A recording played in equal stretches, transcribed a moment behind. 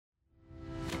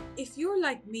If you're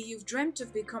like me, you've dreamt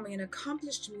of becoming an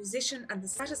accomplished musician and the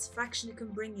satisfaction it can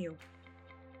bring you.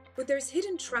 But there's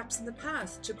hidden traps in the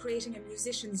path to creating a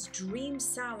musician's dream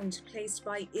sound placed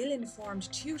by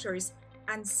ill-informed tutors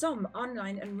and some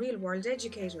online and real-world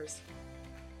educators.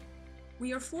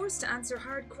 We are forced to answer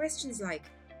hard questions like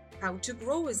how to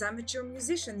grow as amateur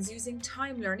musicians using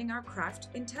time learning our craft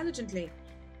intelligently,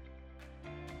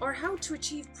 or how to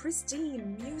achieve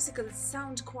pristine musical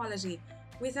sound quality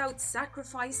without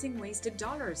sacrificing wasted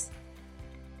dollars.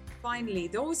 Finally,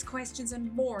 those questions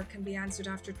and more can be answered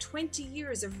after 20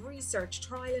 years of research,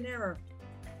 trial and error.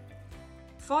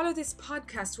 Follow this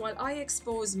podcast while I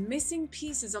expose missing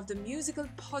pieces of the musical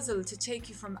puzzle to take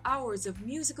you from hours of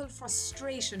musical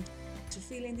frustration to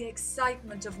feeling the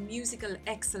excitement of musical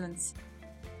excellence.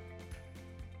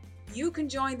 You can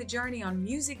join the journey on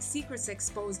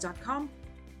MusicSecretsExposed.com.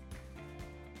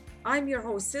 I'm your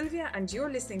host Sylvia, and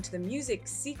you're listening to the Music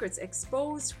Secrets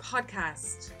Exposed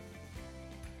podcast.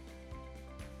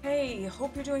 Hey,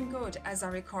 hope you're doing good as I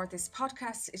record this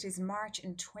podcast. It is March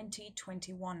in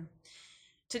 2021.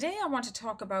 Today I want to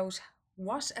talk about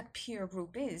what a peer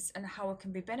group is and how it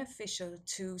can be beneficial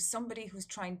to somebody who's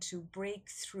trying to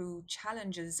break through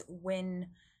challenges when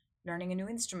learning a new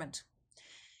instrument.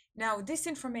 Now, this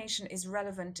information is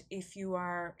relevant if you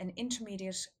are an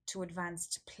intermediate to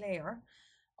advanced player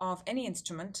of any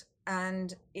instrument,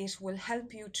 and it will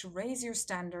help you to raise your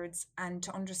standards and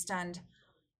to understand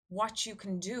what you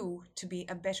can do to be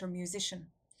a better musician.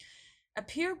 A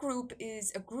peer group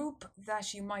is a group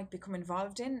that you might become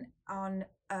involved in on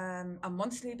a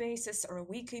monthly basis or a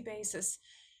weekly basis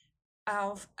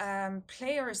of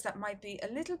players that might be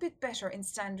a little bit better in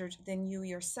standard than you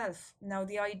yourself. Now,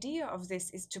 the idea of this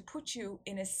is to put you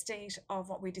in a state of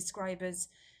what we describe as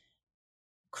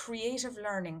creative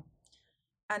learning.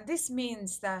 And this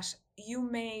means that you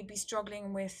may be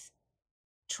struggling with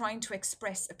trying to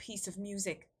express a piece of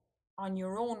music on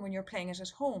your own when you're playing it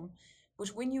at home. But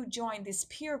when you join this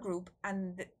peer group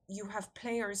and you have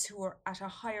players who are at a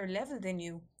higher level than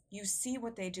you, you see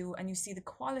what they do and you see the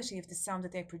quality of the sound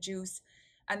that they produce,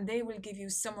 and they will give you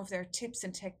some of their tips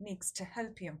and techniques to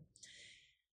help you.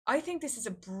 I think this is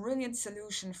a brilliant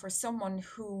solution for someone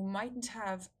who mightn't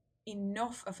have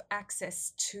enough of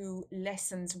access to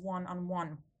lessons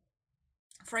one-on-one.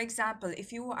 For example,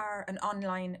 if you are an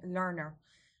online learner,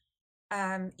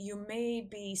 you may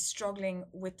be struggling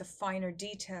with the finer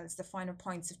details, the finer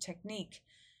points of technique.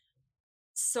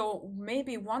 So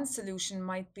maybe one solution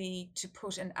might be to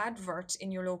put an advert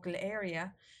in your local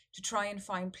area to try and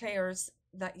find players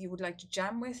that you would like to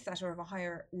jam with that are of a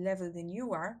higher level than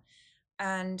you are.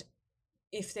 And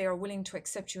if they are willing to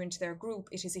accept you into their group,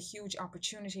 it is a huge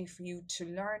opportunity for you to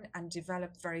learn and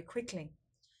develop very quickly.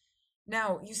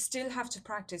 Now, you still have to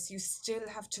practice, you still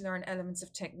have to learn elements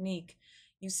of technique,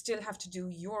 you still have to do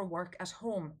your work at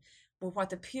home. But what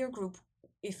the peer group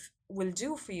will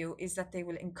do for you is that they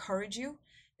will encourage you,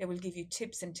 they will give you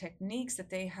tips and techniques that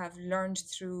they have learned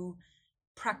through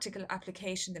practical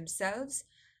application themselves.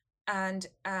 And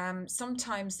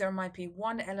sometimes there might be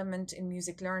one element in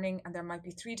music learning and there might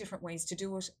be 3 different ways to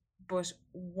do it, but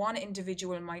one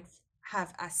individual might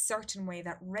have a certain way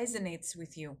that resonates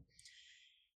with you.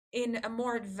 In a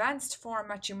more advanced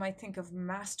format, you might think of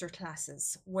master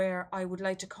classes, where I would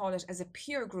like to call it as a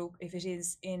peer group if it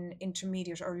is in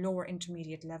intermediate or lower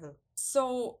intermediate level.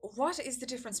 So what is the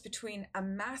difference between a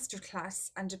master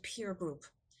class and a peer group?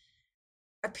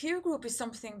 A peer group is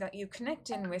something that you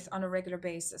connect in with on a regular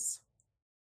basis,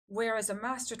 whereas a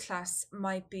masterclass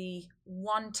might be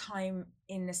one time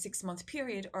in a 6-month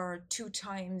period or 2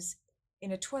 times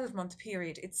in a 12-month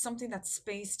period. It's something that's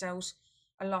spaced out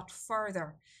a lot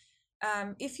further.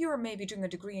 If you're maybe doing a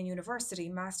degree in university,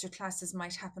 masterclasses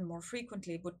might happen more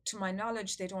frequently, but to my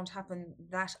knowledge, they don't happen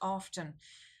that often.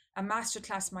 A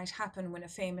masterclass might happen when a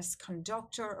famous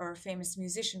conductor or a famous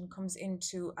musician comes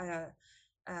into a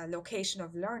location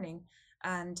of learning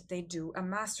and they do a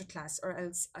masterclass, or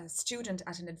else a student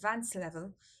at an advanced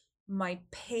level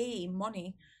might pay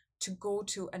money to go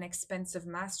to an expensive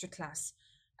masterclass.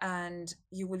 And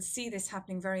you will see this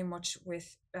happening very much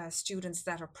with students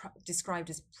that are described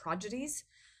as prodigies,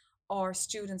 or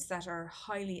students that are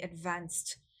highly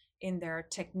advanced in their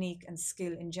technique and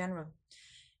skill in general.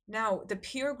 Now, the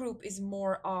peer group is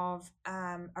more of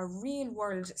a real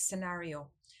world scenario.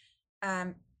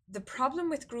 The problem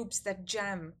with groups that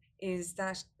jam is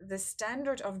that the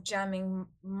standard of jamming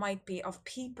might be of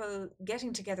people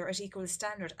getting together at equal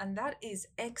standard, and that is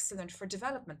excellent for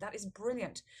development. That is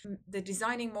brilliant. The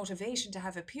designing motivation to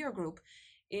have a peer group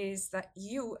is that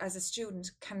you as a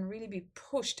student can really be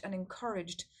pushed and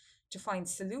encouraged to find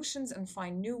solutions and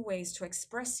find new ways to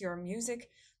express your music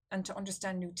and to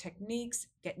understand new techniques,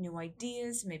 get new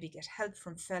ideas, maybe get help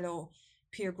from fellow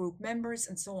peer group members,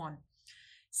 and so on.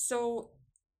 So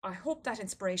I hope that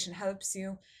inspiration helps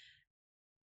you.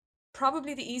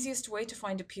 Probably the easiest way to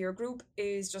find a peer group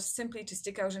is just simply to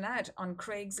stick out an ad on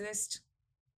Craigslist,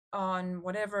 on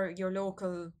whatever your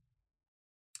local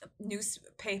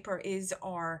newspaper is,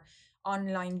 or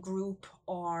online group,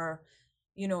 or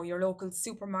your local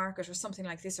supermarket or something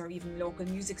like this, or even local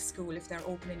music school if they're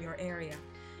open in your area.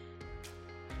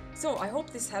 So I hope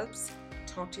this helps.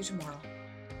 Talk to you tomorrow.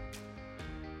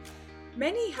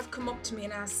 Many have come up to me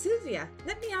and asked, Sylvia,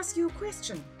 let me ask you a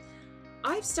question.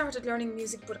 I've started learning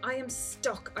music, but I am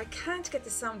stuck. I can't get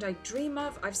the sound I dream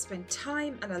of. I've spent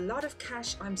time and a lot of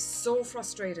cash. I'm so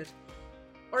frustrated.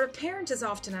 Or a parent has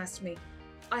often asked me,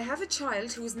 I have a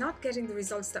child who is not getting the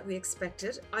results that we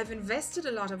expected. I've invested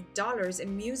a lot of dollars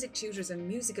in music tutors and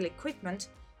musical equipment.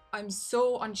 I'm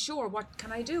so unsure. What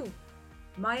can I do?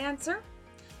 My answer?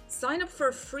 Sign up for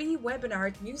a free webinar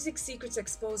at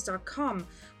MusicSecretsExposed.com,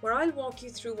 where I'll walk you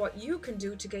through what you can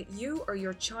do to get you or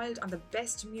your child on the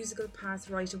best musical path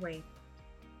right away.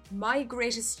 My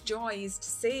greatest joy is to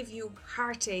save you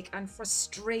heartache and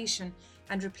frustration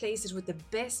and replace it with the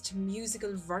best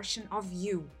musical version of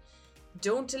you.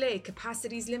 Don't delay,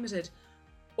 capacity is limited.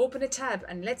 Open a tab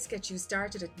and let's get you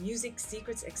started at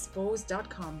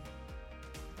MusicSecretsExposed.com.